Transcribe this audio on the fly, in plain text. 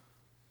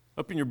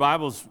Open your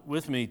Bibles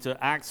with me to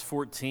Acts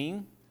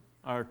 14.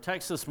 Our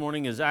text this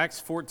morning is Acts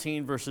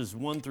 14, verses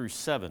 1 through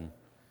 7.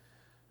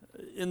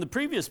 In the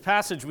previous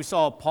passage, we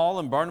saw Paul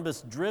and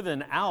Barnabas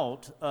driven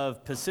out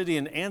of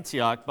Pisidian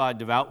Antioch by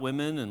devout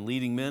women and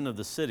leading men of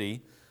the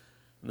city.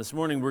 And this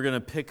morning, we're going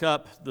to pick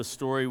up the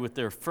story with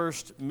their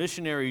first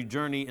missionary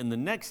journey in the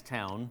next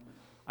town,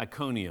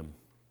 Iconium.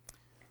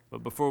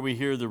 But before we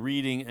hear the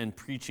reading and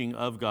preaching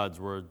of God's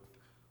word,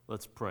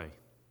 let's pray.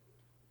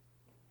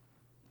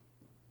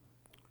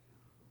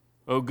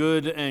 O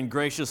good and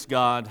gracious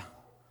God,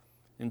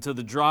 into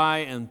the dry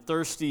and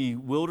thirsty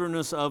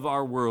wilderness of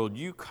our world,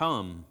 you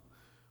come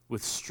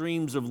with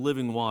streams of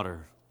living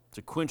water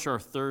to quench our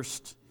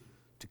thirst,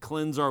 to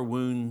cleanse our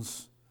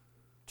wounds,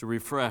 to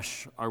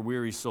refresh our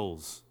weary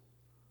souls.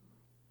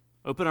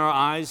 Open our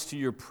eyes to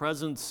your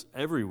presence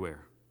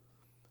everywhere.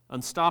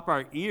 Unstop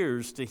our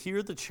ears to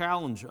hear the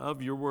challenge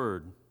of your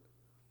word.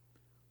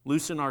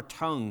 Loosen our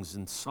tongues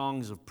in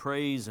songs of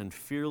praise and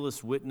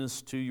fearless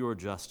witness to your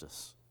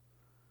justice.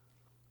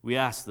 We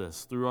ask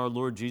this through our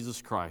Lord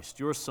Jesus Christ,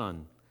 your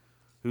Son,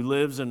 who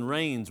lives and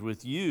reigns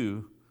with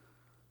you,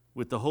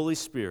 with the Holy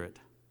Spirit,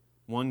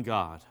 one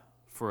God,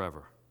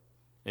 forever.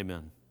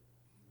 Amen.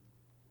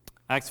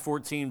 Acts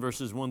 14,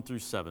 verses 1 through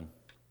 7.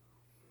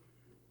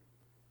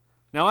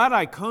 Now at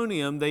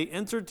Iconium they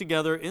entered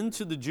together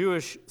into the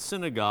Jewish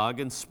synagogue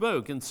and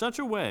spoke in such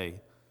a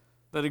way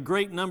that a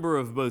great number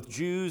of both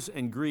Jews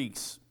and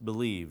Greeks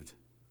believed.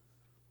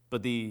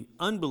 But the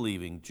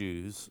unbelieving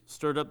Jews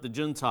stirred up the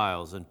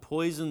Gentiles and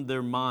poisoned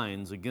their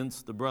minds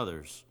against the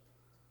brothers.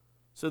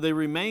 So they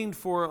remained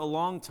for a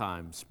long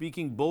time,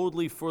 speaking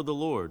boldly for the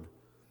Lord,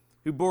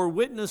 who bore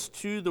witness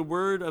to the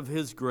word of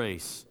his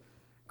grace,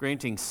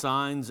 granting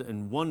signs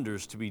and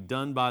wonders to be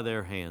done by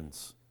their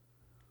hands.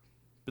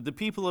 But the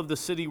people of the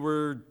city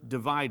were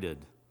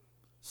divided.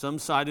 Some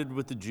sided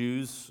with the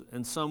Jews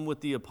and some with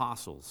the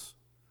apostles.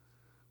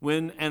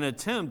 When an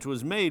attempt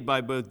was made by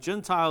both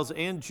Gentiles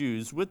and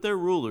Jews with their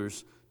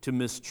rulers to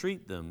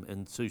mistreat them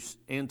and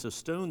to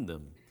stone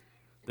them,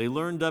 they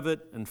learned of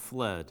it and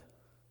fled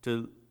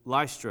to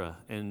Lystra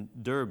and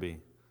Derbe,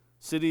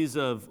 cities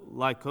of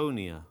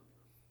Lycaonia,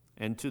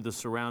 and to the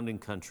surrounding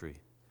country.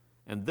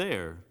 And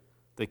there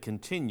they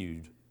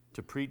continued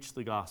to preach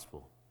the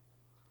gospel.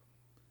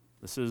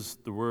 This is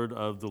the word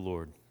of the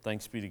Lord.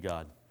 Thanks be to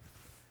God.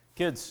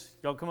 Kids,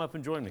 y'all come up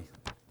and join me.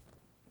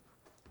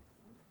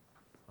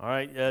 All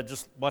right,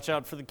 just watch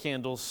out for the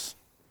candles.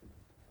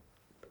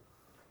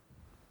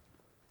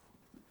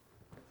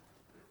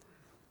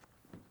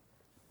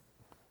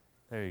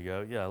 There you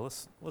go. Yeah,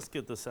 let's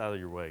get this out of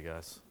your way,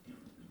 guys.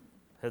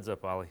 Heads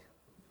up, Ollie.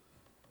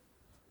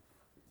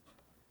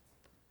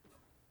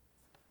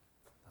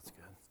 That's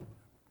good.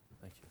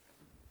 Thank you.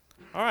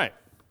 All right.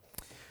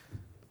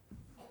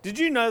 Did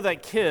you know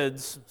that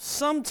kids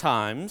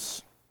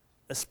sometimes,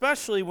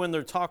 especially when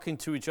they're talking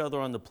to each other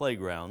on the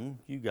playground,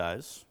 you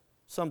guys,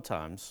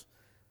 sometimes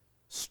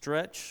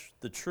stretch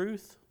the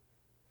truth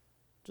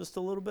just a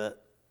little bit?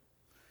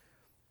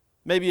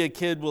 Maybe a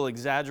kid will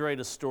exaggerate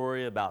a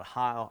story about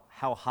how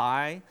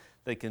high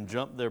they can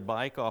jump their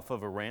bike off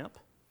of a ramp.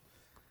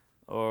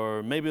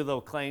 Or maybe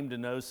they'll claim to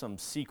know some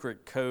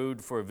secret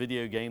code for a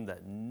video game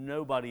that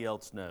nobody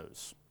else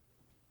knows.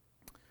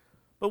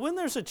 But when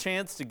there's a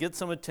chance to get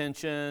some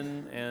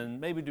attention and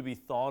maybe to be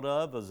thought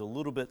of as a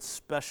little bit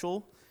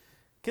special,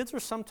 kids are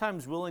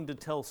sometimes willing to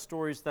tell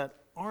stories that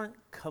aren't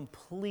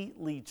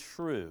completely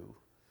true.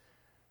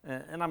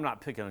 And I'm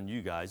not picking on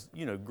you guys.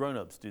 You know,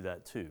 grown-ups do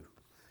that too.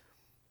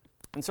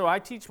 And so I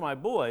teach my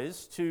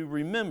boys to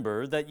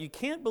remember that you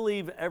can't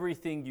believe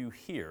everything you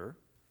hear,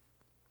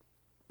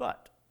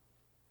 but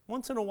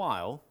once in a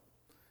while,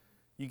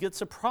 you get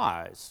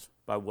surprised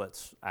by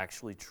what's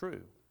actually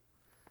true.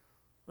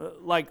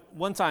 Like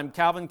one time,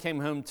 Calvin came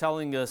home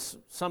telling us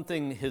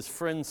something his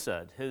friend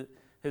said.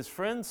 His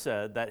friend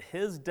said that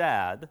his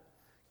dad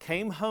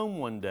came home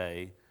one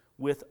day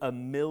with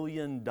 $1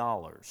 million.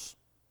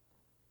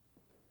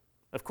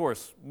 Of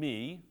course,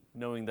 me,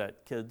 knowing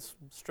that kids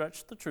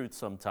stretch the truth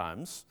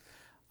sometimes,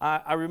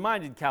 I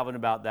reminded Calvin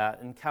about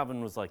that, and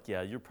Calvin was like,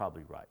 yeah, you're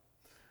probably right.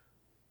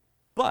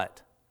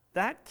 But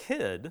that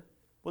kid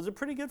was a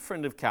pretty good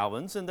friend of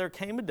Calvin's, and there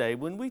came a day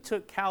when we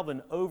took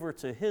Calvin over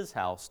to his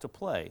house to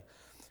play.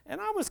 And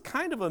I was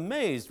kind of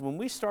amazed when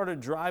we started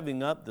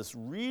driving up this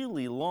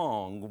really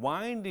long,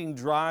 winding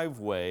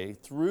driveway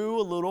through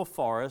a little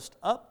forest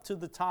up to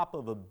the top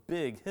of a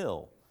big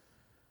hill.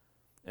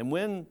 And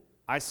when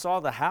I saw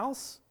the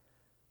house,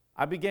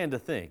 I began to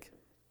think,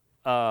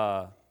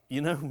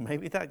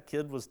 maybe that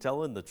kid was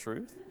telling the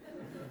truth.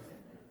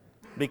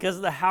 Because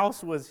the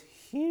house was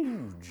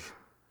huge.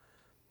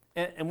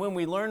 And when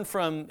we learned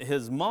from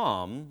his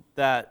mom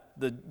that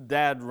the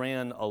dad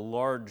ran a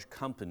large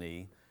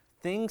company,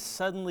 things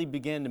suddenly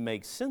began to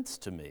make sense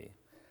to me.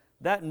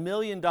 That $1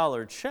 million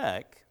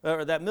check,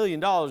 or that $1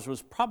 million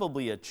was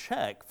probably a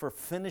check for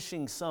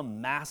finishing some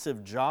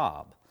massive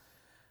job.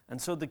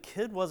 And so the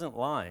kid wasn't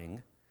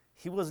lying.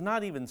 He was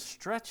not even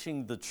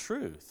stretching the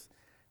truth.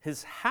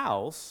 His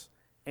house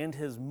and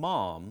his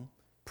mom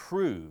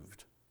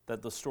proved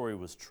that the story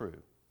was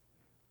true.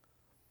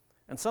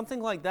 And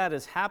something like that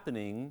is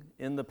happening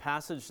in the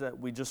passage that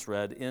we just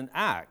read in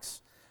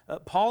Acts.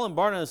 Paul and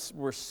Barnabas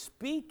were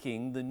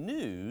speaking the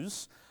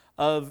news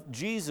of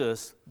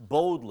Jesus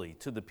boldly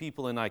to the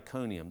people in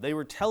Iconium. They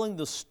were telling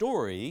the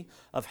story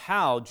of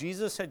how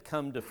Jesus had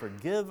come to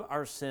forgive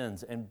our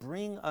sins and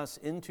bring us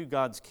into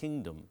God's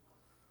kingdom.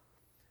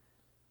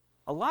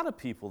 A lot of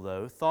people,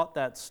 though, thought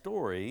that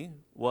story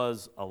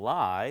was a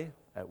lie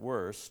at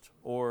worst,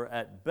 or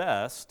at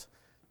best,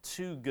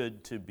 too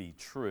good to be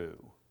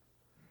true.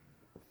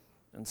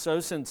 And so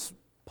since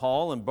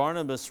Paul and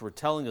Barnabas were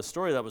telling a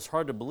story that was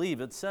hard to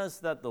believe, it says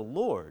that the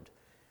Lord,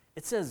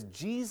 it says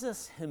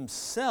Jesus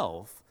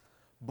himself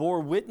bore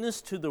witness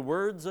to the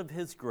words of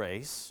his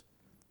grace,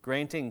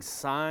 granting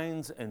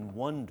signs and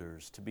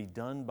wonders to be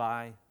done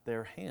by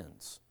their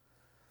hands.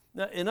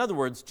 Now, in other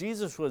words,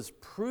 Jesus was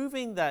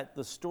proving that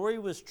the story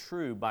was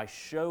true by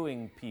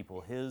showing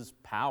people his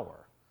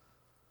power.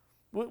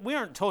 We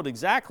aren't told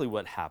exactly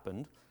what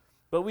happened,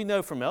 but we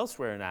know from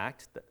elsewhere in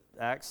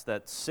Acts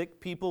that sick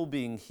people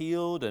being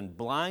healed and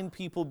blind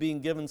people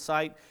being given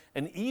sight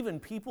and even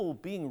people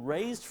being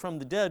raised from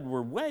the dead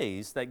were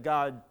ways that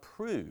God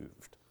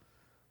proved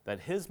that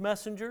his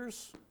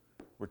messengers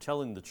were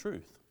telling the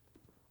truth.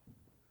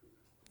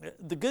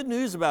 The good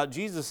news about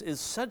Jesus is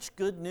such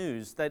good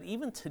news that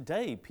even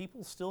today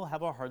people still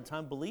have a hard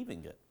time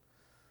believing it.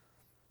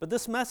 But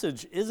this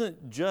message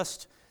isn't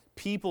just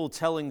people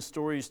telling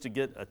stories to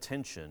get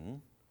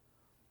attention,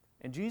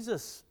 and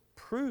Jesus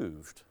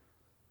proved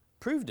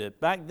it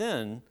back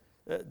then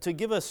to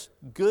give us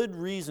good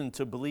reason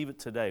to believe it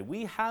today.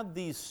 We have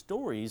these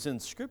stories in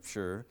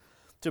Scripture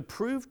to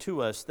prove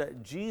to us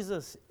that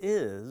Jesus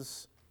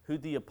is who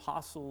the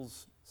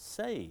apostles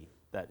say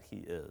that he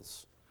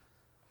is.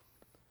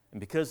 And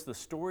because the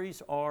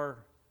stories are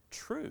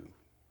true,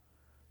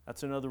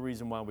 that's another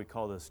reason why we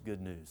call this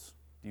good news.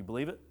 Do you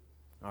believe it?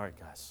 All right,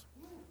 guys.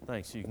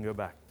 Thanks. You can go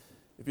back.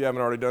 If you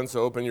haven't already done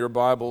so, open your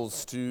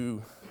Bibles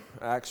to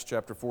Acts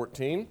chapter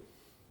 14.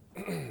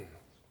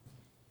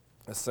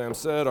 As Sam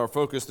said, our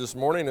focus this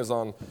morning is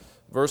on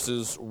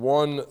verses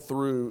 1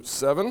 through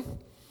 7.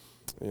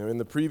 In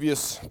the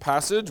previous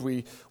passage,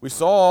 we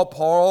saw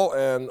Paul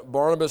and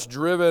Barnabas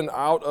driven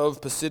out of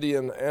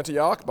Pisidian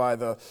Antioch by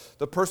the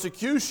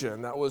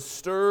persecution that was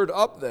stirred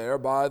up there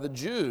by the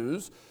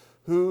Jews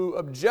who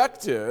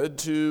objected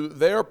to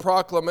their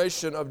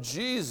proclamation of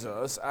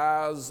Jesus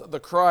as the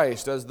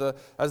Christ, as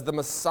the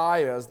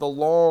Messiah, as the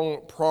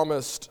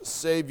long-promised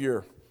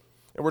Savior.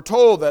 And we're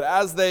told that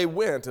as they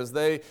went, as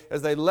they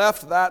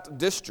left that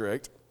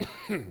district,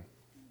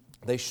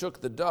 they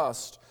shook the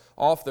dust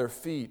off their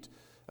feet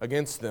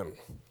against them.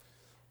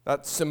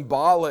 That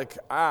symbolic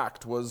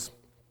act was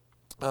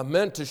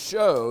meant to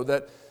show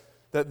that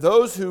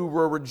those who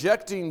were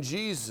rejecting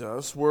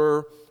Jesus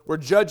were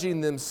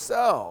judging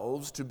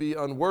themselves to be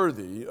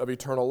unworthy of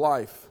eternal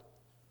life.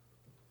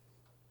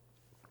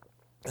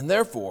 And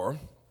therefore,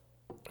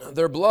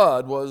 their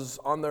blood was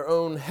on their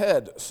own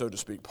head, so to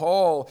speak.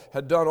 Paul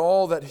had done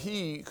all that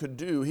he could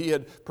do. He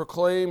had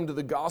proclaimed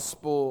the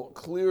gospel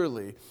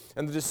clearly,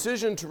 and the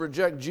decision to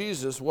reject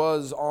Jesus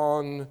was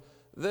on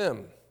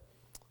them.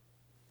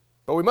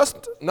 But we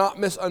must not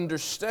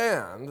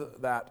misunderstand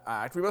that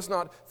act. We must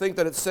not think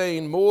that it's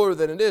saying more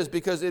than it is,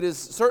 because it is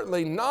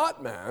certainly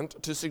not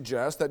meant to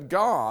suggest that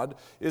God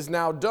is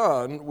now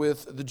done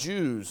with the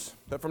Jews,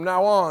 that from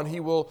now on he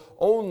will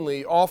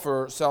only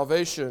offer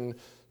salvation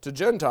to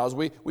Gentiles.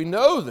 We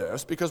know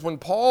this because when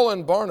Paul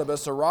and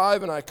Barnabas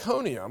arrive in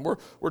Iconium,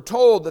 we're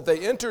told that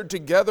they entered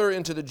together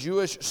into the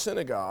Jewish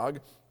synagogue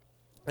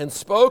and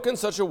spoke in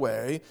such a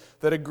way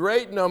that a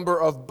great number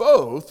of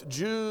both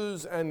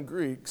Jews and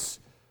Greeks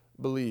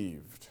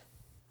believed.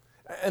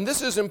 And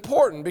this is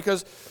important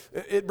because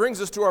it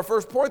brings us to our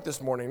first point this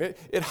morning.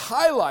 It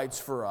highlights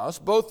for us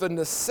both the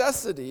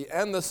necessity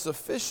and the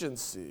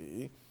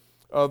sufficiency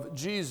of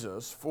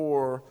Jesus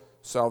for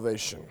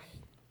salvation.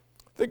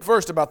 Think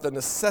first about the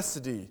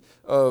necessity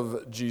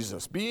of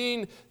Jesus.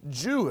 Being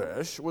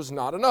Jewish was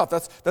not enough.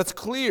 That's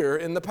clear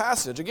in the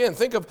passage. Again,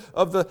 think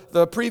of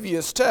the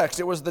previous text.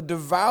 It was the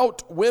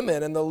devout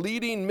women and the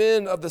leading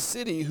men of the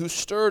city who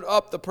stirred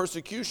up the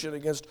persecution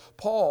against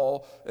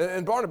Paul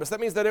and Barnabas.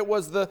 That means that it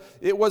was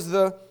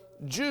the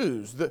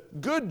Jews, the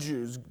good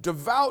Jews,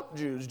 devout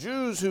Jews,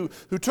 Jews who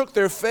took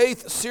their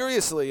faith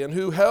seriously and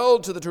who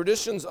held to the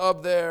traditions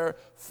of their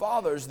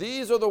fathers.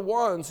 These are the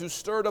ones who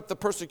stirred up the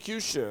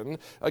persecution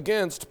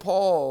against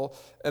Paul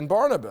and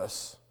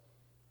Barnabas.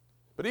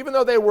 But even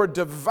though they were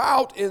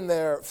devout in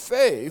their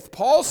faith,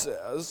 Paul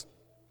says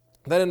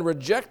that in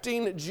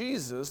rejecting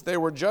Jesus, they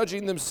were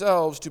judging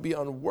themselves to be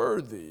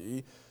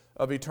unworthy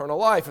of eternal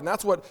life. And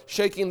that's what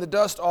shaking the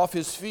dust off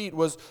his feet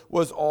was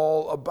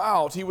all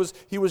about. He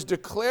was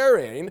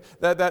declaring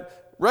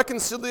that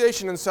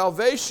reconciliation and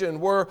salvation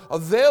were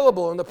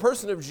available in the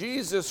person of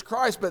Jesus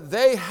Christ, but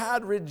they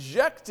had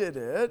rejected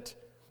it,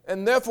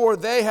 and therefore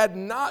they had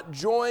not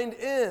joined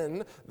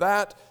in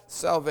that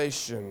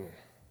salvation.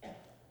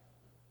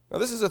 Now,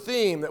 this is a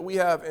theme that we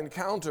have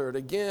encountered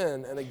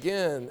again and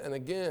again and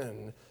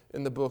again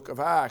in the book of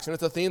Acts. And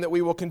it's a theme that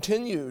we will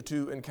continue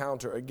to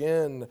encounter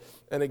again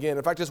and again.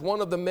 In fact, it's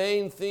one of the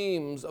main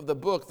themes of the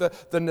book.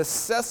 The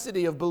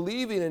necessity of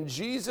believing in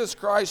Jesus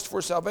Christ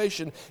for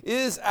salvation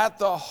is at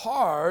the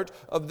heart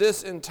of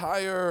this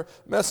entire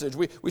message.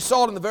 We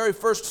saw it in the very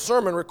first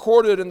sermon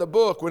recorded in the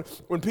book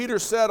when Peter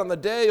said on the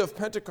day of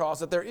Pentecost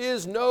that there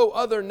is no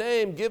other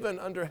name given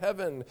under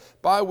heaven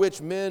by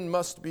which men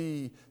must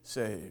be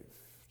saved.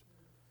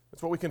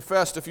 That's what we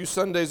confessed a few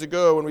Sundays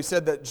ago when we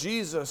said that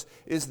Jesus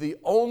is the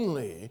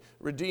only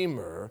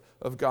Redeemer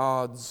of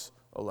God's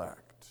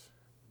elect.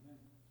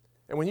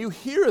 And when you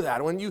hear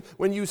that, when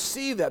you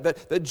see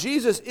that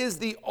Jesus is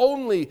the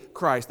only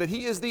Christ, that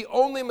He is the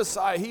only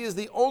Messiah, He is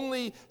the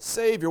only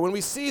Savior, when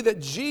we see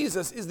that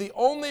Jesus is the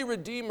only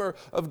Redeemer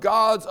of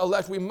God's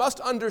elect, we must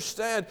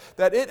understand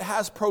that it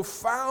has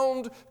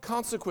profound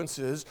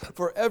consequences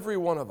for every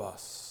one of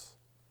us.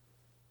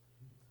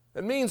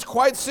 It means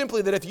quite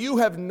simply that if you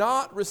have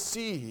not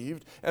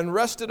received and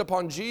rested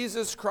upon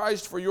Jesus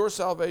Christ for your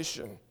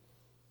salvation,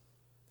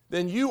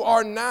 then you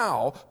are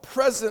now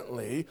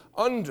presently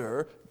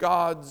under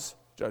God's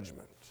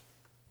judgment.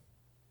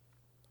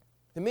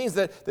 It means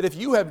that if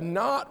you have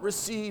not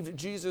received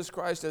Jesus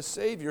Christ as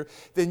Savior,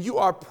 then you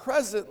are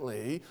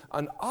presently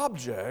an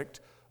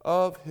object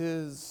of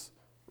His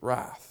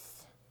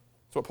wrath.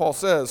 That's what Paul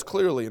says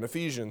clearly in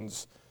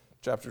Ephesians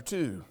chapter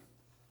 2.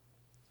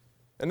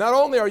 And not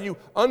only are you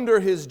under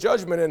His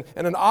judgment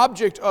and an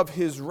object of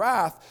His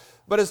wrath,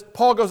 but as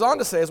Paul goes on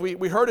to say, as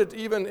we heard it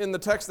even in the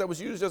text that was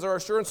used as our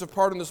assurance of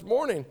pardon this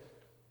morning,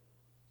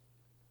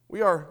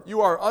 you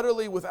are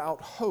utterly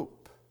without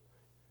hope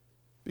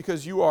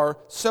because you are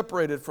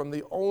separated from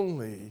the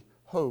only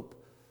hope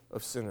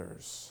of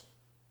sinners.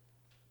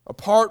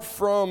 Apart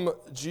from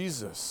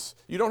Jesus,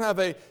 you don't have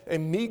a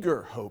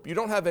meager hope. You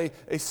don't have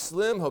a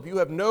slim hope. You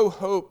have no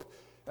hope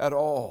at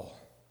all.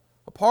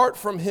 Apart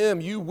from Him,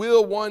 you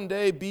will one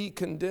day be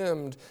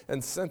condemned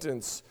and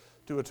sentenced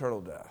to eternal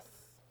death.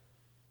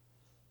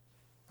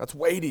 That's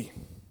weighty.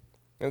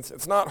 And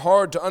it's not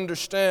hard to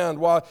understand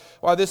why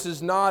this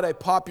is not a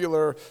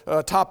popular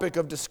topic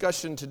of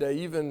discussion today,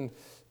 even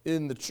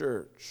in the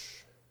church.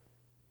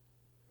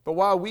 But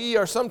while we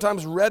are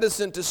sometimes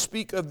reticent to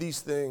speak of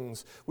these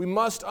things, we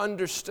must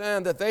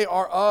understand that they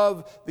are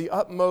of the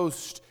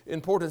utmost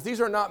importance. These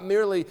are not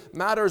merely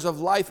matters of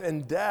life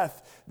and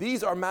death.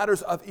 These are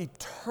matters of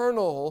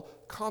eternal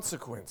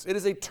consequence. It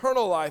is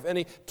eternal life and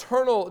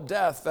eternal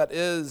death that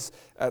is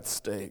at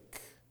stake.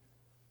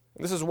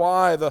 And this is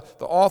why the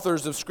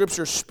authors of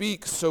Scripture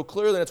speak so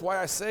clearly. And it's why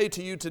I say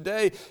to you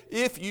today,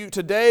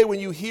 when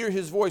you hear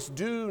His voice,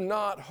 do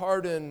not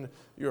harden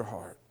your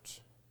heart.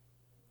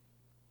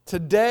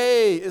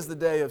 Today is the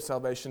day of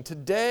salvation.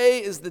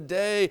 Today is the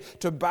day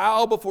to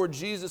bow before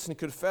Jesus and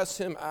confess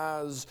Him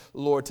as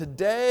Lord.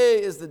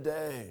 Today is the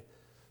day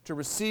to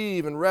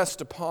receive and rest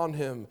upon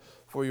Him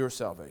for your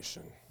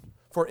salvation.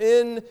 For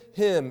in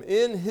Him,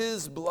 in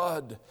His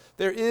blood,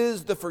 there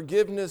is the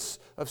forgiveness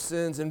of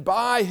sins. And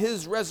by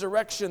His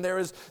resurrection, there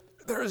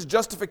is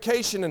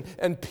justification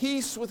and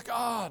peace with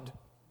God.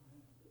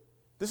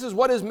 This is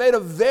what is made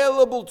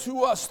available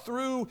to us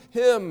through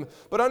Him.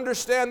 But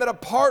understand that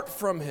apart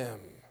from Him,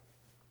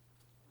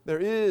 there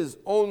is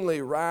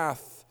only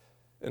wrath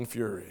and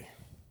fury.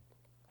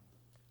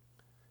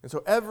 And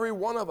so every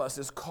one of us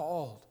is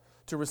called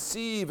to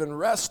receive and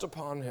rest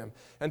upon Him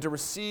and to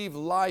receive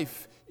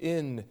life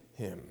in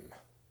Him.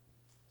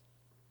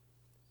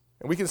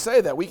 And we can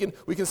say that. We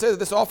can say that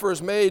this offer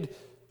is made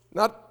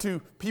not to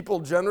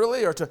people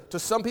generally or to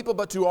some people,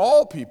 but to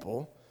all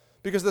people.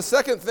 Because the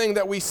second thing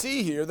that we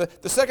see here,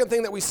 the second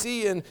thing that we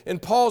see in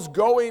Paul's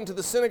going to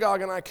the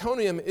synagogue in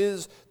Iconium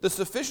is the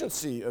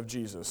sufficiency of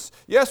Jesus.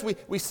 Yes,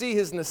 we see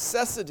His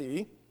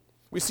necessity.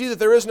 We see that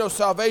there is no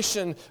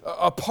salvation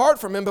apart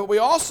from Him, but we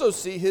also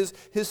see His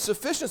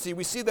sufficiency.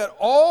 We see that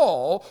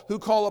all who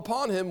call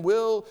upon Him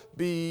will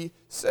be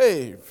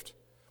saved.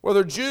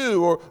 Whether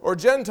Jew or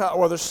Gentile,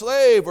 whether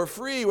slave or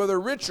free,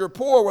 whether rich or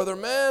poor, whether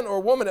man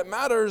or woman, it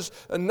matters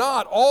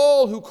not.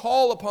 All who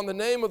call upon the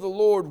name of the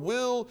Lord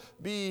will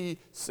be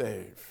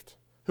saved.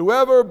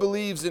 Whoever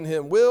believes in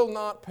Him will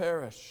not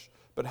perish,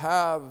 but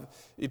have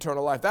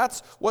eternal life. That's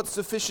what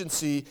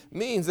sufficiency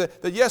means.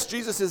 That yes,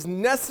 Jesus is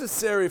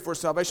necessary for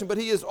salvation, but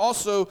He is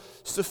also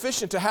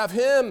sufficient. To have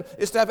Him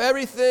is to have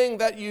everything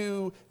that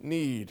you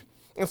need.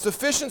 And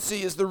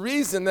sufficiency is the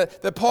reason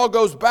that Paul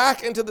goes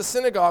back into the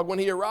synagogue when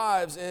he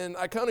arrives in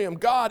Iconium.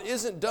 God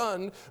isn't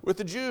done with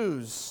the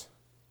Jews.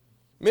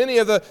 Many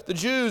of the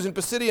Jews in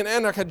Pisidian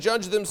Antioch had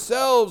judged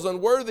themselves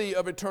unworthy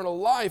of eternal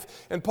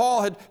life, and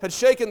Paul had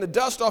shaken the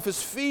dust off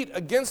his feet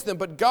against them,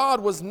 but God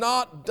was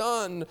not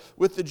done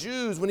with the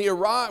Jews.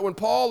 When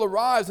Paul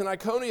arrives in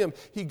Iconium,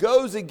 he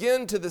goes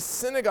again to the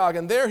synagogue,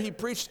 and there he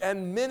preached,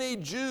 and many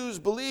Jews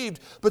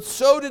believed, but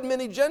so did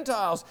many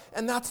Gentiles,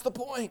 and that's the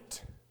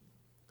point.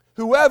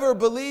 Whoever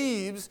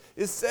believes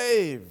is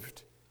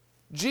saved.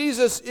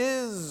 Jesus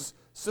is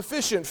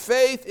sufficient.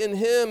 Faith in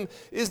Him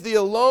is the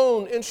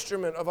alone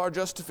instrument of our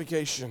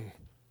justification.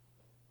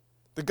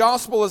 The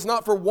gospel is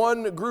not for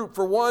one group,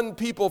 for one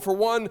people, for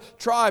one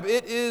tribe.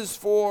 It is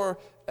for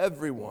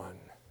everyone.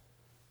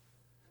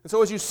 And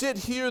so as you sit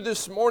here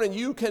this morning,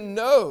 you can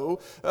know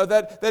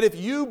that if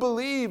you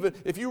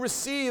believe, if you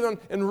receive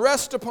and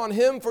rest upon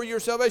Him for your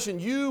salvation,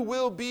 you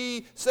will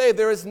be saved.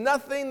 There is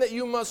nothing that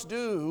you must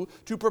do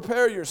to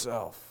prepare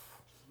yourself.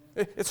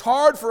 It's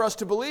hard for us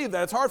to believe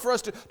that. It's hard for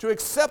us to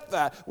accept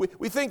that.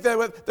 We think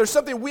that there's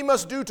something we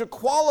must do to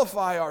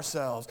qualify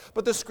ourselves.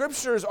 But the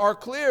Scriptures are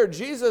clear.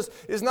 Jesus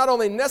is not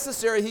only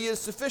necessary, He is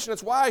sufficient.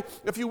 It's why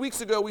a few weeks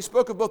ago we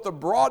spoke of both the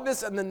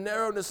broadness and the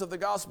narrowness of the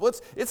gospel.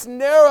 It's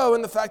narrow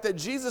in the fact that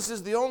Jesus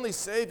is the only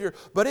Savior,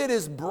 but it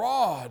is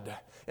broad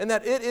in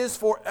that it is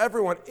for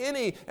everyone.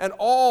 Any and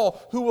all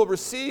who will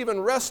receive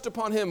and rest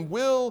upon Him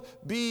will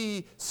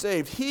be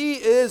saved. He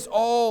is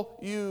all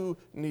you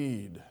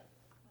need.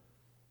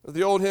 As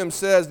the old hymn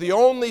says, the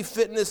only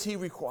fitness He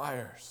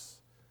requires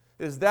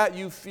is that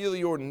you feel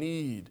your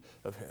need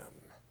of Him.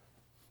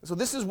 So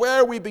this is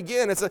where we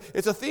begin. It's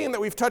a theme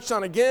that we've touched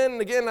on again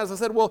and again. As I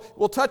said,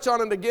 we'll touch on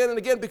it again and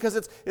again because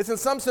it's in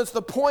some sense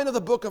the point of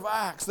the book of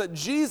Acts, that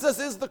Jesus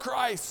is the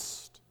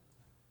Christ.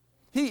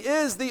 He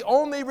is the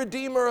only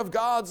Redeemer of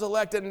God's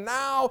elect, and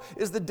now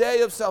is the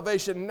day of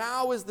salvation.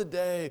 Now is the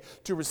day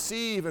to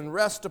receive and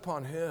rest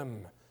upon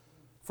Him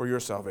for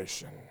your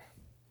salvation.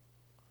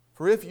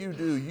 For if you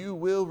do, you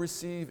will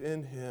receive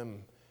in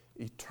Him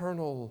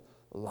eternal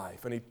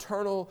life, an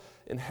eternal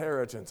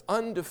inheritance,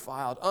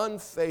 undefiled,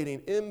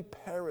 unfading,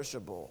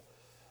 imperishable,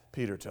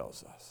 Peter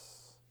tells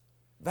us.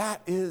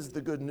 That is the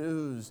good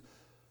news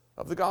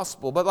of the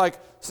gospel. But like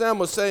Sam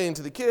was saying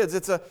to the kids,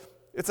 it's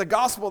a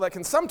gospel that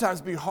can sometimes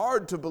be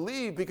hard to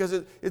believe because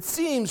it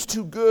seems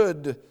too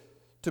good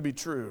to be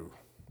true.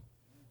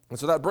 And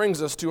so that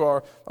brings us to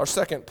our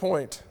second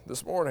point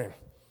this morning.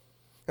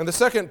 And the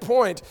second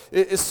point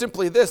is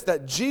simply this,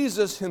 that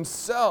Jesus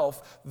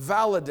Himself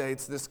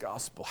validates this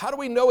gospel. How do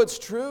we know it's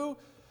true?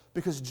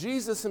 Because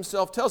Jesus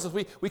Himself tells us.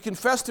 We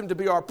confessed Him to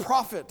be our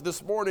prophet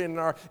this morning in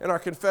our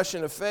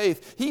confession of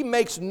faith. He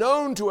makes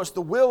known to us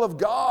the will of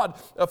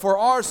God for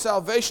our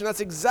salvation.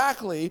 That's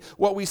exactly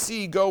what we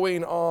see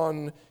going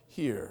on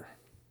here.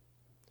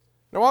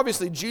 Now,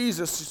 obviously,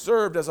 Jesus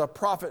served as a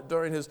prophet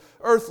during His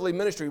earthly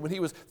ministry when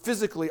He was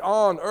physically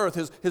on earth.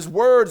 His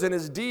words and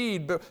His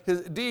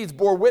deeds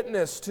bore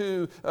witness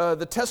to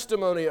the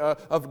testimony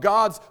of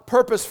God's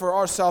purpose for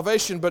our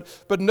salvation.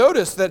 But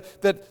notice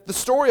that the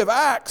story of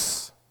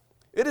Acts,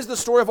 it is the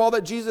story of all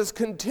that Jesus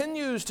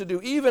continues to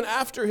do, even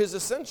after His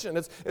ascension.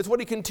 It's what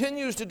He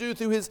continues to do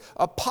through His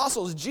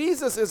apostles.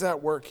 Jesus is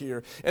at work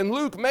here. And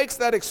Luke makes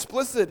that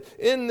explicit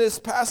in this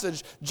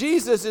passage.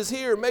 Jesus is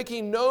here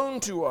making known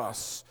to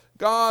us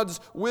God's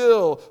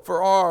will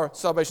for our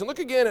salvation. Look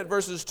again at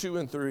verses 2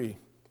 and 3.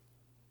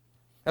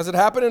 As it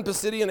happened in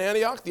Pisidian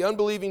Antioch, the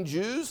unbelieving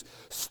Jews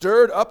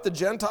stirred up the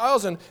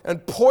Gentiles and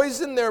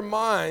poisoned their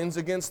minds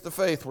against the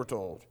faith, we're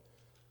told.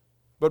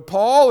 But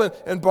Paul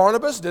and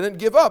Barnabas didn't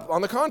give up.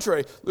 On the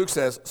contrary, Luke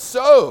says,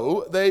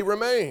 so they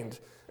remained.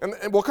 And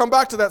we'll come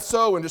back to that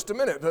so in just a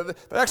minute.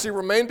 They actually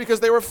remained because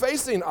they were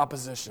facing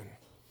opposition.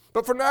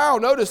 But for now,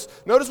 notice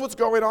what's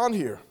going on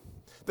here.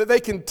 That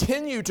they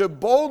continue to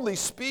boldly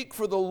speak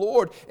for the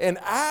Lord. And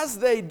as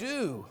they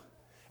do,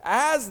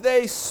 as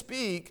they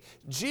speak,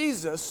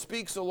 Jesus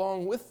speaks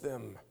along with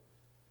them.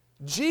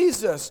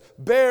 Jesus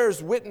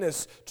bears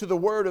witness to the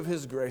word of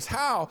His grace.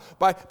 How?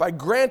 By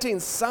granting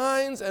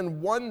signs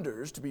and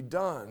wonders to be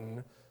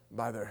done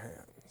by their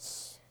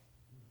hands.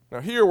 Now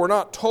here we're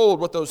not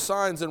told what those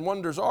signs and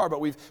wonders are, but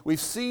we've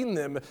seen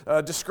them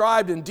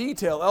described in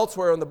detail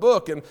elsewhere in the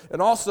book and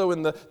also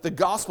in the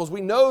Gospels. We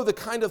know the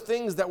kind of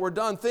things that were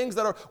done, things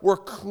that were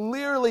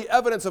clearly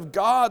evidence of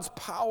God's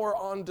power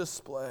on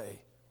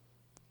display.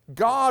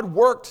 God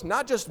worked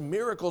not just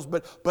miracles,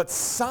 but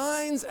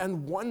signs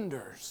and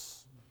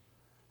wonders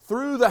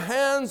through the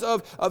hands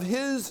of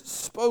His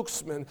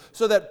spokesman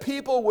so that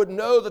people would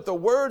know that the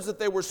words that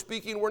they were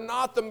speaking were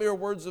not the mere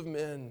words of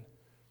men,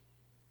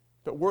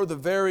 but were the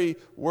very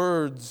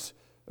words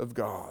of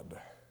God.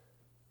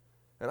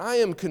 And I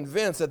am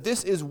convinced that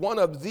this is one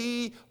of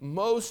the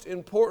most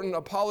important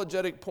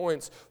apologetic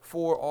points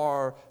for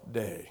our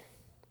day.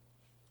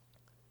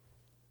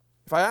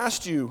 If I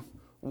asked you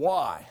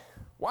why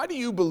do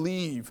you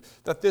believe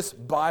that this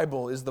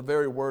Bible is the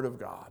very Word of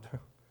God?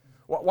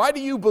 Why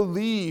do you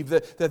believe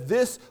that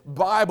this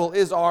Bible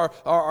is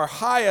our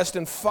highest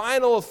and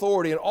final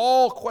authority in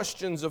all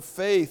questions of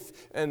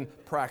faith and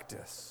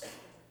practice?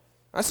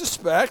 I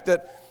suspect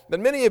that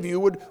many of you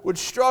would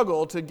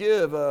struggle to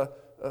give a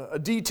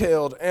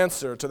detailed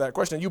answer to that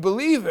question. You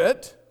believe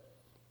it,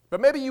 but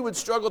maybe you would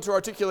struggle to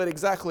articulate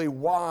exactly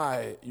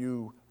why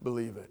you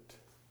believe it.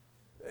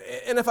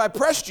 And if I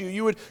pressed you,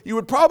 you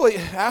would probably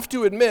have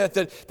to admit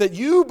that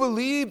you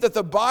believe that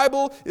the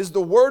Bible is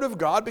the Word of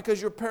God because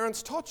your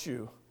parents taught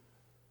you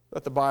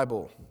that the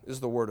Bible is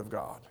the Word of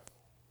God.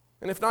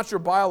 And if not your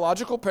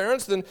biological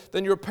parents,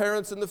 then your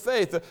parents in the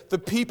faith. The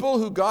people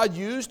who God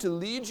used to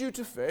lead you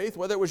to faith,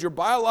 whether it was your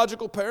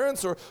biological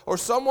parents or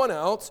someone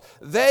else,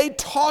 they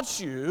taught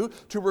you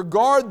to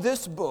regard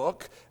this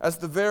book as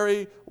the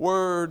very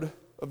Word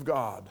of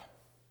God.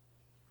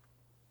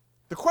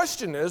 The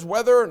question is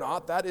whether or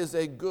not that is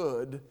a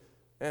good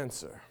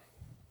answer.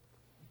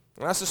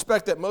 And I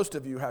suspect that most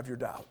of you have your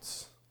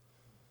doubts.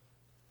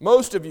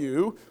 Most of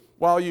you,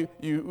 while you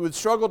would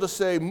struggle to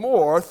say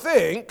more,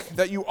 think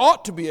that you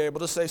ought to be able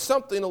to say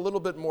something a little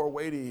bit more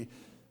weighty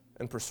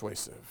and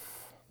persuasive.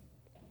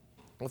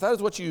 Well, if that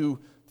is what you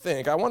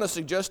think, I want to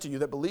suggest to you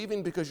that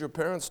believing because your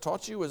parents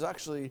taught you is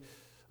actually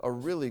a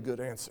really good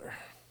answer.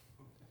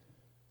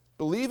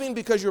 Believing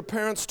because your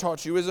parents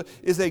taught you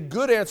is a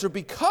good answer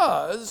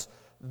because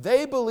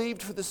they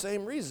believed for the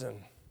same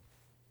reason.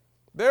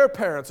 Their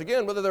parents,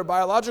 again, whether they're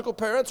biological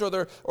parents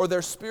or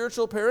their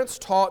spiritual parents,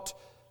 taught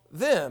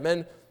them.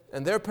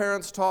 And their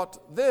parents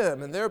taught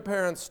them, and their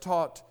parents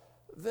taught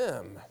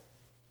them.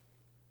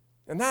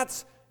 And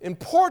that's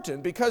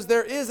important because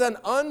there is an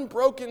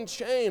unbroken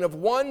chain of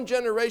one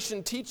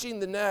generation teaching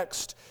the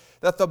next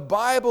that the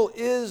Bible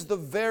is the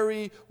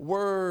very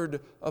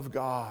Word of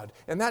God.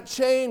 And that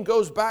chain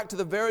goes back to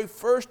the very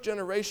first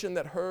generation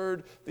that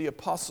heard the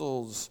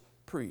apostles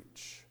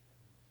preach.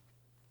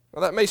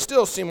 Now, that may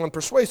still seem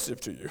unpersuasive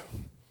to you.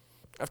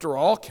 After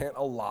all, can't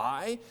a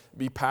lie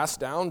be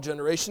passed down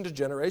generation to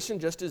generation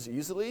just as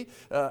easily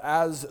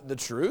as the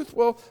truth?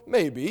 Well,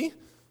 maybe.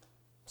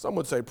 Some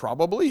would say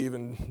probably,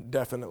 even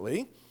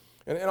definitely.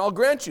 And I'll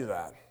grant you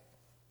that.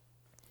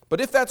 But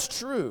if that's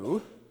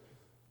true,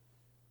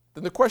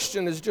 then the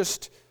question is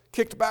just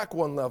kicked back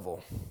one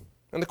level.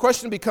 And the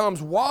question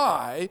becomes,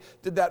 why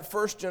did that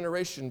first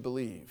generation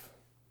believe?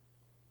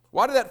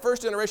 Why did that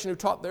first generation who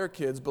taught their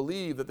kids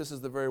believe that this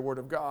is the very Word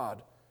of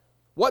God?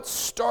 What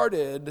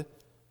started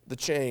the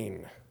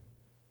chain?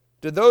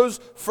 Did those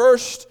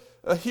first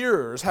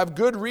hearers have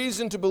good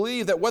reason to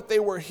believe that what they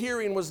were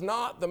hearing was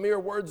not the mere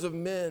words of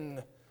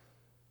men,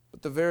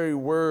 but the very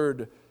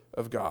Word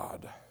of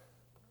God?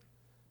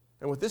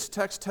 And what this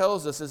text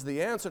tells us is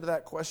the answer to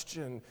that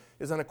question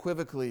is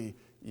unequivocally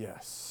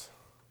yes.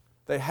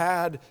 They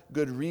had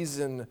good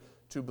reason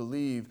to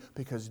believe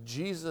because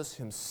Jesus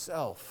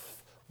himself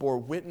bore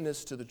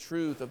witness to the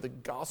truth of the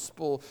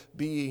gospel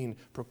being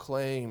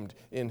proclaimed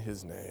in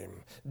his name.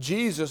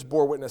 Jesus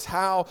bore witness.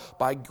 How?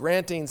 By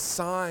granting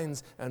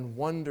signs and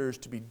wonders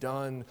to be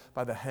done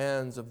by the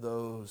hands of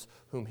those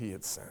whom he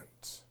had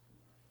sent.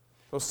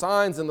 Those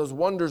signs and those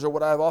wonders are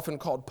what I've often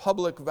called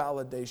public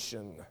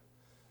validation.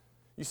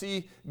 You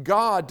see,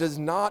 God does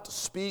not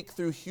speak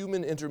through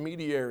human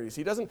intermediaries.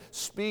 He doesn't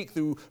speak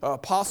through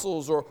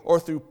apostles or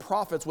through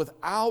prophets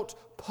without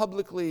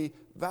publicly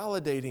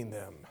validating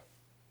them.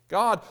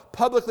 God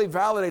publicly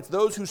validates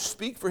those who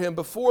speak for him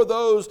before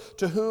those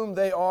to whom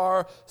they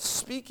are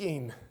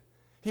speaking.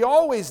 He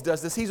always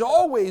does this. He's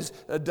always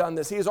done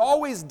this. He has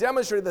always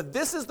demonstrated that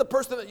this is the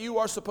person that you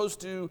are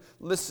supposed to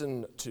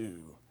listen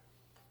to.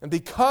 And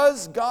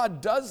because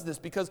God does this,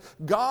 because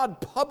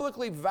God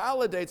publicly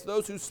validates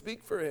those who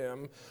speak for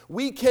him,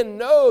 we can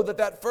know that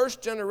that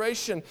first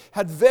generation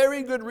had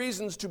very good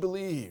reasons to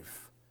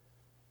believe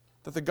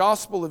that the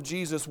gospel of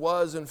Jesus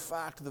was, in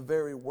fact, the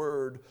very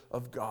Word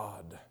of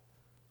God.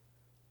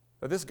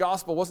 That this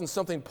gospel wasn't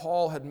something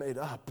Paul had made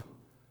up.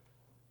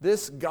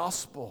 This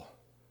gospel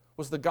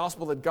was the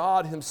gospel that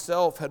God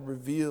himself had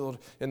revealed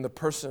in the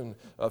person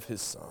of his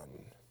Son.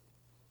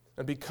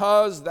 And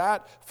because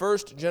that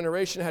first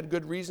generation had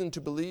good reason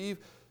to believe,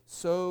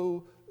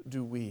 so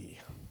do we.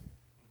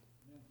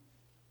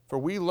 For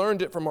we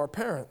learned it from our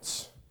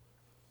parents,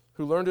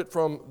 who learned it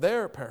from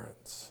their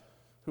parents,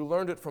 who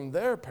learned it from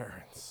their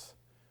parents,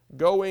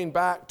 going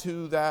back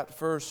to that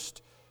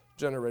first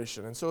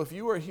generation. And so if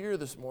you are here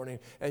this morning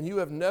and you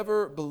have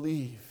never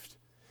believed,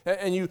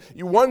 and you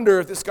wonder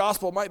if this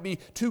gospel might be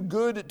too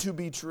good to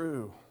be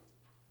true,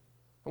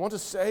 I want to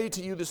say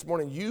to you this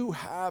morning, you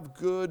have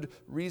good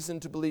reason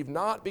to believe,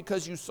 not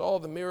because you saw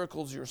the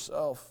miracles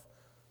yourself,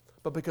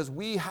 but because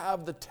we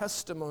have the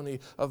testimony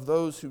of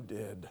those who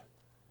did.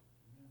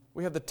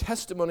 We have the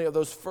testimony of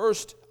those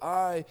first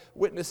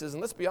eyewitnesses.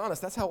 And let's be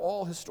honest, that's how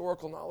all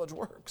historical knowledge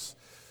works.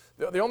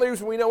 The only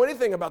reason we know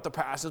anything about the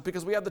past is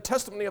because we have the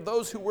testimony of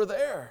those who were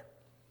there.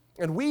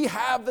 And we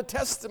have the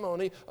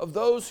testimony of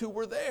those who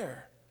were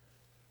there.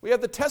 We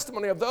have the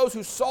testimony of those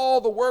who saw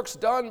the works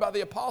done by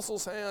the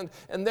apostles' hand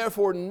and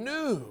therefore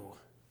knew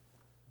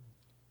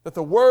that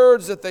the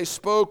words that they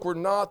spoke were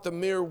not the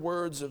mere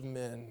words of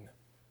men,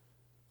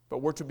 but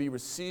were to be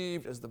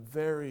received as the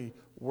very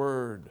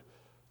Word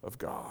of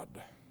God.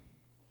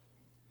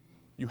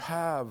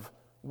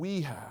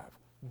 We have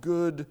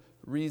good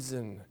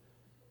reason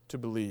to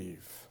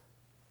believe.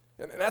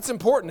 And that's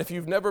important if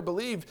you've never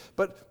believed,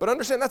 but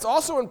understand that's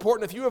also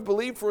important if you have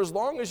believed for as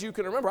long as you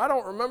can remember. I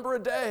don't remember a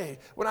day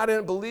when I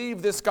didn't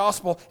believe this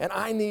gospel, and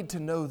I need to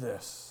know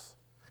this.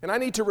 And I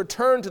need to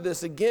return to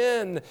this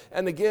again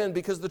and again,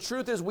 because the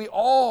truth is we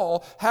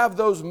all have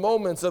those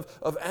moments of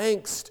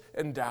angst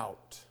and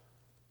doubt.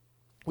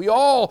 We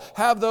all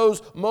have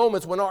those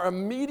moments when our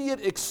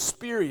immediate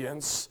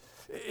experience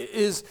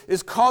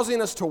is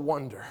causing us to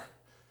wonder,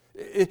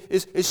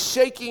 is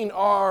shaking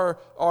our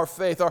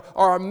faith.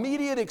 Our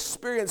immediate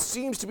experience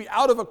seems to be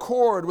out of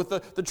accord with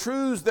the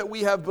truths that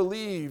we have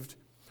believed.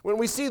 When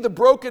we see the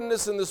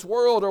brokenness in this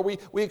world, or we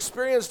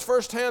experienced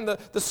firsthand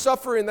the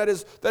suffering that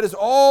is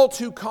all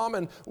too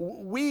common,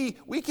 we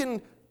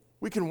can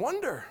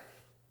wonder.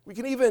 We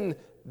can even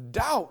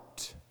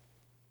doubt.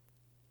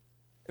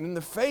 And in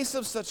the face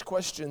of such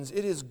questions,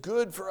 it is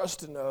good for us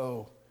to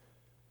know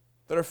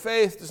that our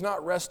faith does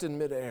not rest in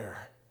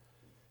midair.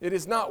 It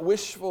is not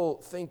wishful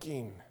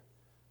thinking,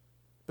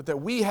 but that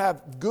we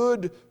have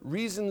good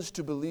reasons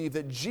to believe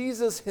that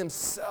Jesus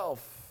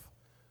himself,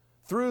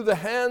 through the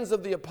hands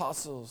of the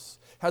apostles,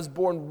 has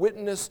borne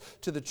witness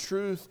to the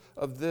truth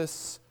of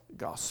this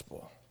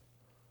gospel.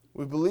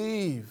 We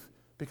believe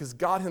because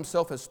God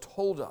himself has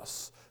told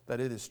us that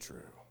it is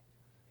true.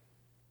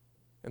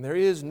 And there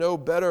is no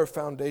better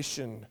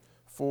foundation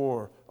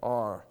for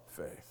our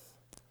faith.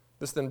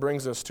 This then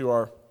brings us to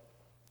our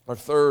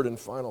third and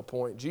final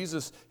point.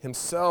 Jesus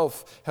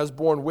himself has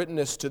borne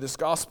witness to this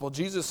gospel.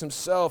 Jesus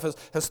himself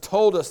has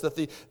told us that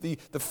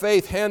the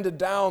faith handed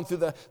down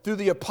through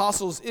the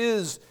apostles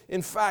is,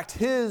 in fact,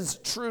 his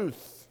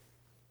truth.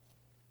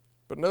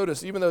 But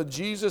notice, even though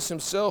Jesus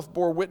himself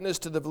bore witness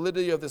to the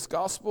validity of this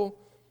gospel,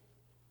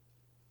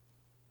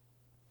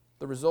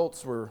 the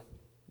results were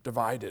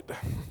divided.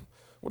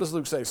 What does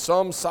Luke say?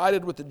 Some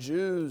sided with the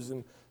Jews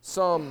and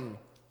some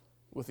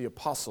with the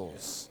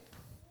apostles.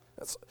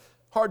 That's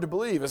hard to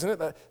believe, isn't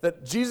it?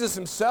 That Jesus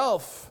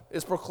himself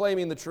is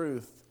proclaiming the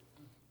truth,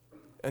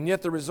 and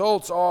yet the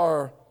results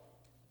are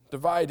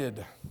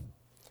divided.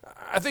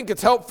 I think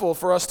it's helpful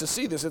for us to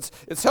see this.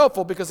 It's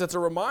helpful because it's a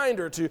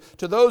reminder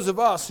to those of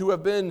us who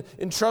have been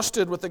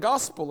entrusted with the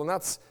gospel, and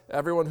that's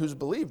everyone who's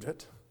believed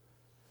it.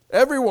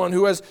 Everyone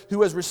who has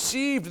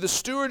received the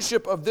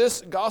stewardship of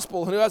this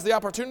gospel and who has the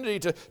opportunity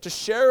to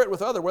share it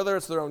with others, whether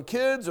it's their own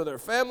kids or their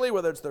family,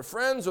 whether it's their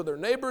friends or their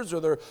neighbors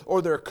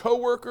or their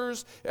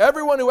co-workers,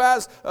 everyone who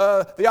has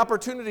the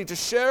opportunity to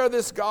share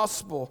this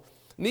gospel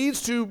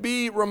needs to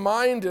be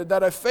reminded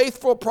that a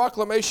faithful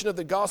proclamation of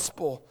the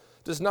gospel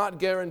does not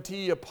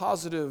guarantee a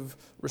positive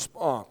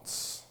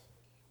response.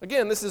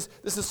 Again, this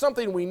is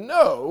something we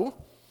know,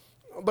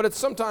 but it's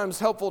sometimes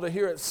helpful to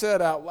hear it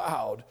said out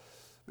loud.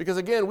 Because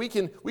again, we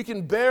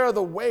can bear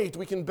the weight,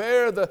 we can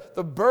bear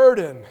the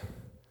burden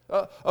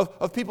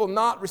of people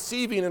not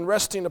receiving and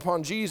resting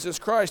upon Jesus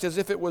Christ as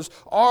if it was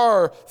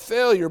our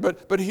failure.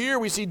 But here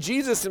we see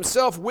Jesus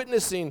himself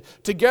witnessing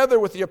together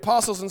with the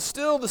apostles, and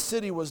still the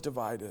city was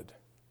divided.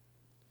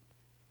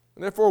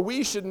 And therefore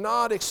we should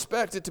not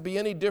expect it to be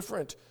any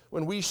different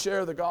when we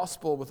share the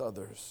gospel with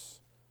others.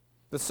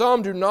 That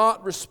some do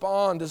not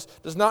respond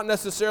does not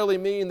necessarily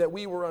mean that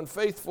we were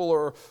unfaithful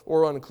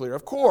or unclear.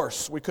 Of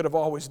course, we could have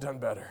always done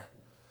better.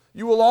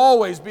 You will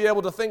always be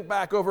able to think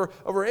back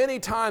over any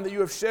time that you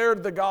have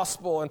shared the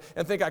gospel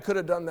and think, I could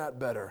have done that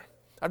better.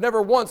 I've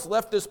never once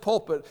left this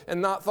pulpit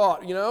and not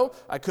thought,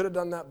 I could have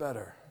done that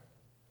better.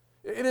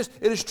 It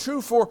is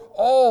true for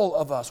all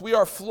of us. We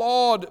are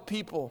flawed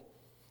people.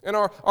 And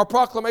our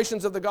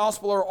proclamations of the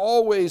gospel are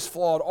always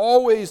flawed,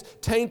 always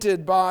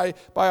tainted by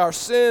our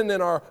sin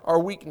and our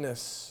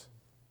weakness.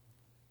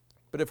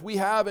 But if we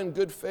have in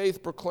good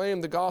faith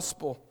proclaimed the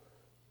gospel,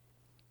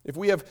 if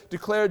we have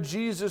declared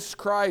Jesus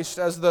Christ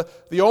as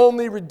the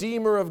only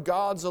Redeemer of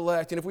God's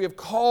elect, and if we have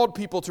called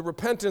people to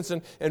repentance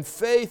and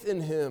faith in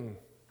him,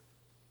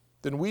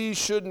 then we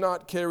should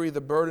not carry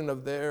the burden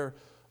of their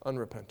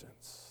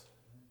unrepentance.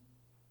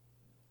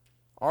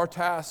 Our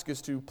task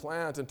is to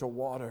plant and to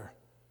water.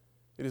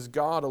 It is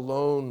God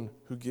alone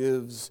who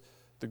gives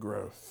the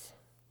growth.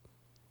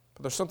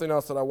 But there's something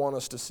else that I want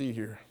us to see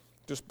here,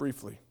 just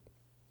briefly.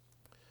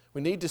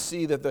 We need to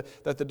see that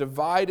the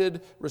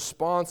divided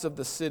response of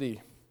the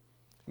city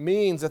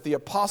means that the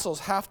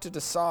apostles have to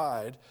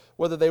decide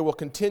whether they will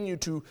continue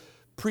to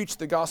preach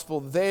the gospel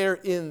there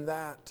in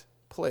that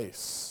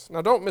place.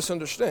 Now, don't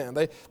misunderstand.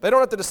 They don't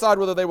have to decide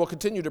whether they will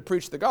continue to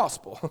preach the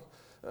gospel.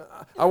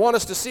 I want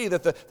us to see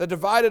that the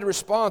divided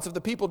response of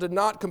the people did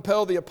not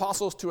compel the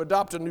apostles to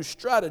adopt a new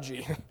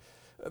strategy.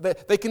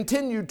 They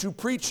continued to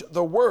preach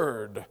the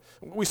word.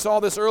 We saw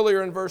this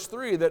earlier in verse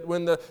 3, that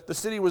when the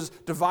city was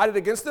divided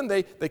against them,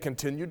 they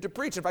continued to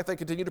preach. In fact, they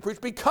continued to preach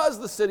because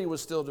the city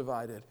was still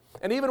divided.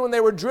 And even when they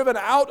were driven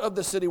out of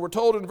the city, we're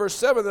told in verse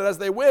 7 that as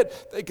they went,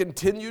 they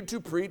continued to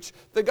preach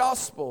the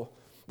gospel.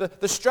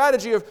 The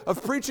strategy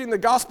of preaching the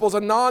gospel is a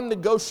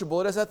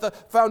non-negotiable. It is at the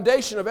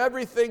foundation of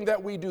everything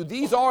that we do.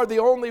 These are the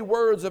only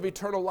words of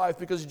eternal life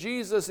because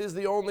Jesus is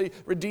the only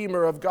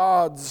Redeemer of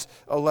God's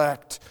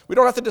elect. We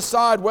don't have to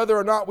decide whether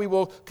or not we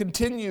will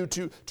continue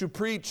to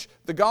preach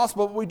the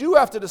gospel, but we do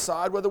have to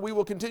decide whether we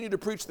will continue to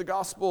preach the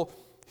gospel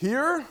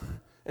here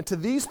and to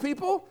these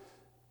people,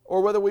 or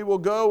whether we will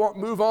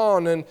move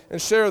on and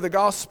share the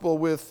gospel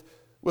with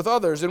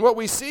others. And what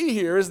we see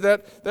here is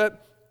that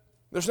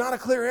there's not a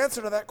clear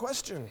answer to that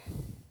question.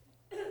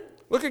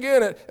 Look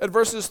again at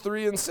verses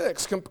 3 and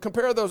 6.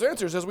 Compare those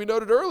answers. As we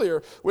noted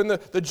earlier, when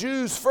the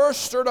Jews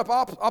first stirred up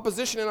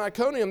opposition in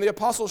Iconium, the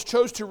apostles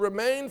chose to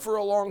remain for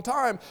a long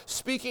time,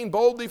 speaking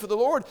boldly for the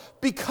Lord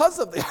because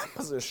of the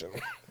opposition.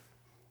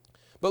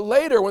 But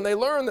later, when they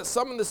learned that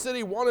some in the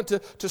city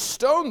wanted to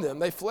stone them,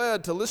 they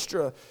fled to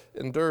Lystra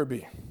and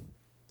Derbe.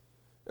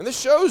 And this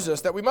shows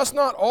us that we must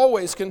not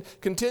always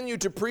continue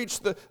to preach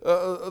the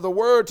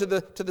word to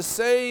the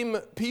same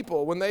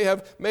people when they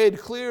have made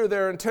clear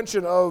their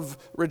intention of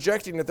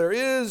rejecting it. There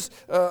is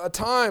a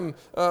time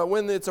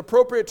when it's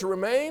appropriate to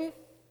remain,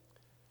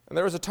 and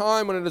there is a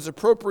time when it is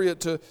appropriate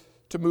to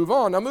move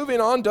on. Now,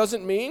 moving on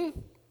doesn't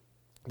mean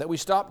that we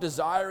stop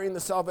desiring the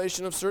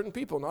salvation of certain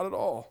people, not at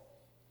all.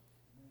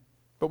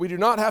 But we do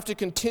not have to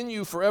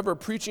continue forever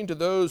preaching to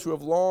those who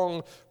have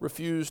long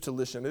refused to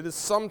listen. It is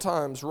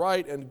sometimes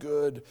right and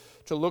good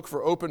to look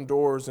for open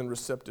doors and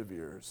receptive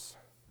ears.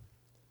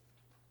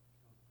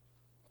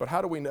 But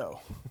how do we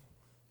know?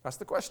 That's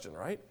the question,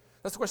 right?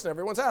 That's the question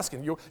everyone's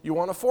asking. You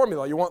want a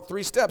formula. You want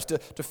 3 steps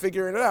to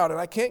figuring it out, and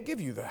I can't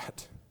give you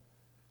that.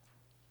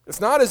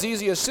 It's not as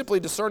easy as simply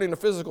discerning a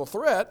physical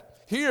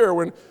threat. Here,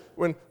 when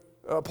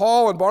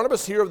Paul and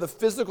Barnabas hear of the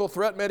physical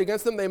threat made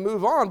against them, they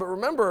move on. But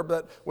remember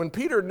that when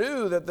Peter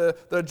knew that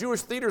the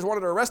Jewish leaders wanted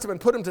to arrest him and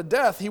put him to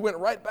death, he went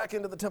right back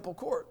into the temple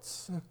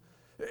courts.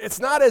 It's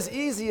not as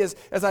easy as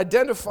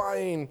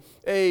identifying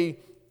a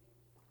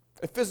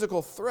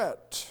physical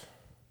threat.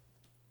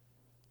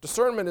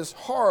 Discernment is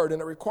hard,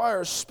 and it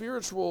requires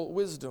spiritual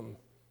wisdom.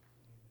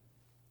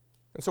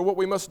 And so what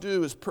we must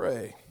do is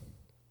pray.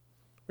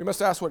 We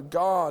must ask what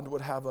God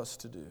would have us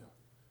to do.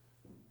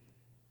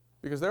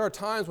 Because there are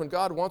times when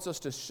God wants us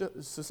to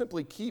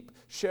simply keep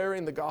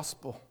sharing the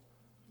gospel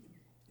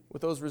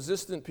with those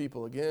resistant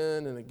people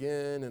again and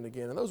again and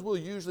again. And those will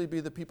usually be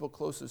the people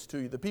closest to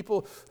you, the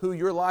people who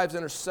your lives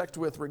intersect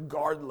with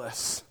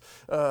regardless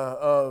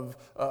of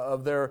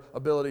their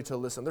ability to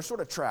listen. They're sort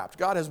of trapped.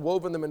 God has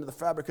woven them into the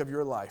fabric of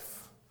your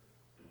life.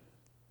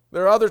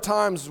 There are other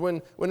times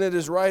when it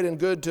is right and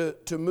good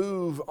to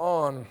move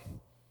on.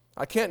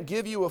 I can't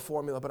give you a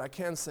formula, but I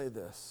can say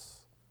this.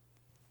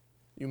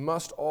 You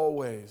must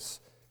always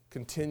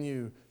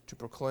continue to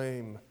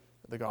proclaim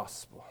the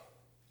gospel.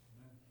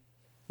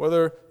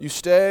 Whether you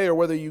stay or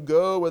whether you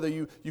go, whether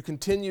you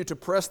continue to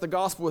press the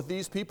gospel with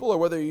these people or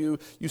whether you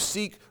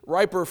seek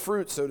riper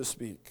fruit, so to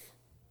speak.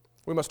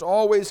 We must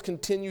always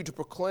continue to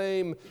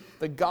proclaim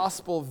the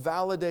gospel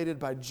validated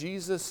by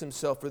Jesus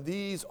himself, for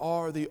these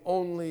are the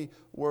only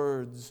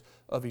words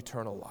of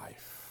eternal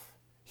life.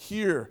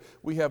 Here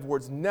we have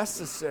words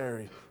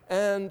necessary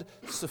and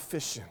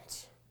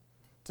sufficient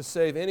to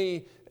save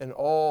any and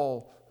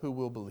all who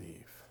will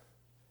believe.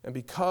 And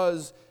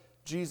because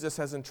Jesus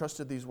has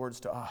entrusted these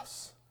words to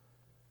us,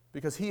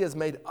 because he has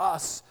made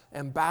us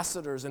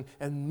ambassadors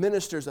and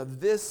ministers of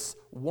this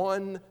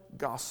one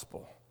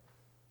gospel,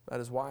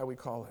 that is why we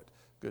call it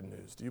good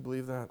news. Do you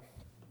believe that?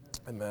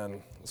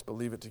 Amen. Let's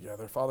believe it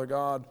together. Father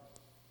God,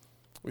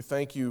 we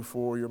thank you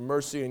for your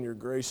mercy and your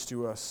grace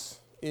to us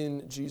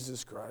in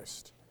Jesus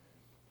Christ.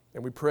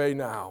 And we pray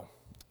now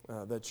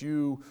that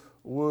you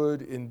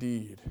would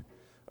indeed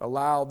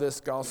allow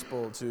this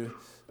gospel to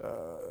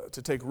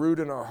take root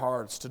in our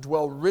hearts, to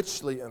dwell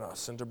richly in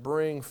us, and to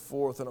bring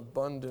forth an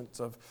abundance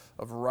of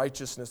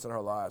righteousness in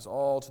our lives,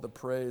 all to the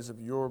praise of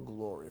your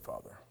glory,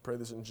 Father. Pray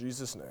this in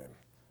Jesus' name.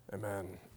 Amen.